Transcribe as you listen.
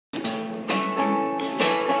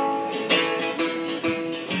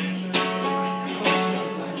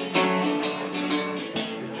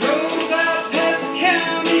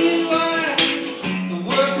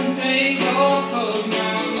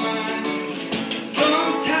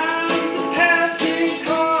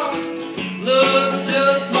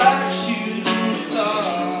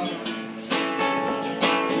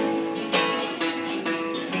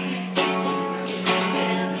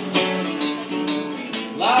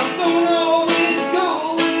Life don't always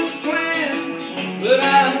go as planned, but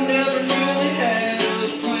I never really had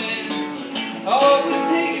a plan. Always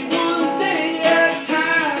take it one day at a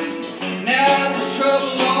time. Now there's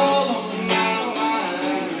trouble all on my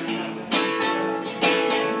mind.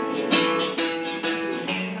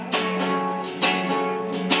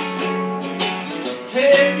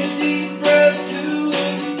 Take a deep breath to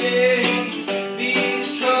escape.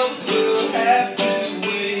 These troubles will have to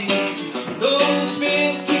wait. Those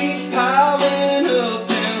bills keep piling up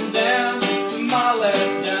and down to my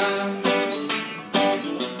last dime.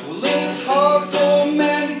 Well, it's hard for a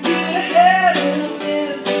man to get ahead in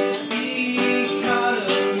this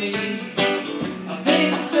economy. I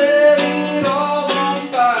think I set it all on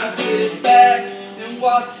fire. Sit back and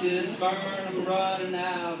watch it burn. I'm running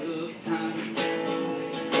out of time.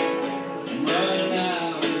 I'm running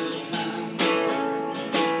out of time.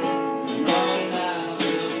 I'm running out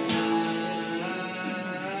of time.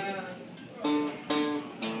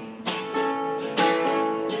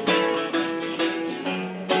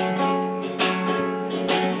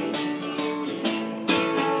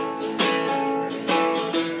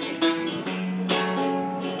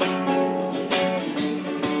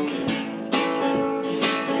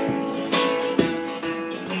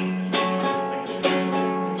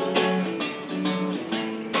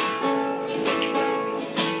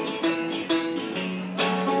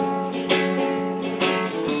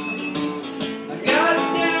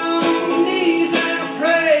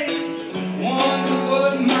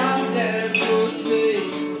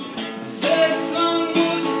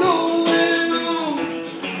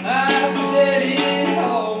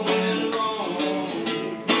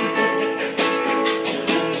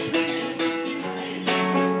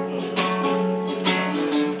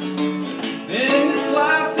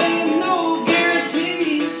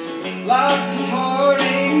 Life is hard,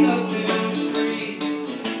 ain't nothing free.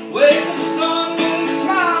 Wake up, sun, with a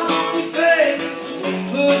smile on your face.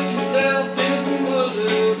 Put yourself in some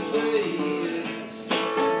other place.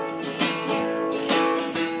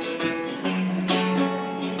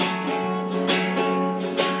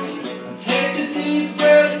 Take a deep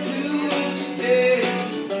breath to escape.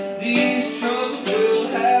 These troubles will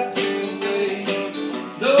have to wait.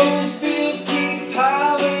 Those bills keep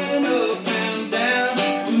piling up and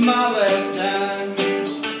down to my last dime.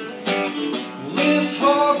 Well, it's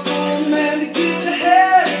hard for a man to get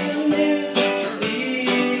ahead in this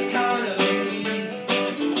economy.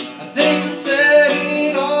 I think I set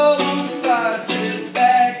it all on fire. Sit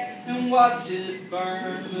back and watch it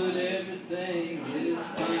burn, but everything is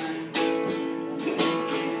fine.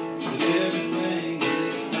 But everything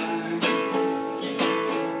is fine.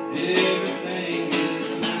 Everything is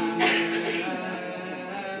fine.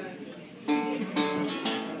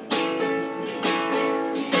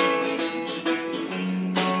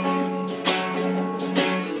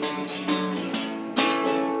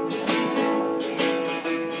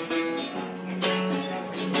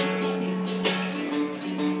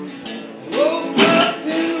 Woke up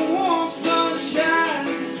in the warm sunshine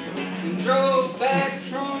and drove back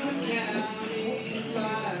from the county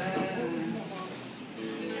line.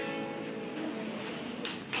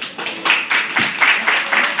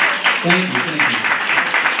 Thank you.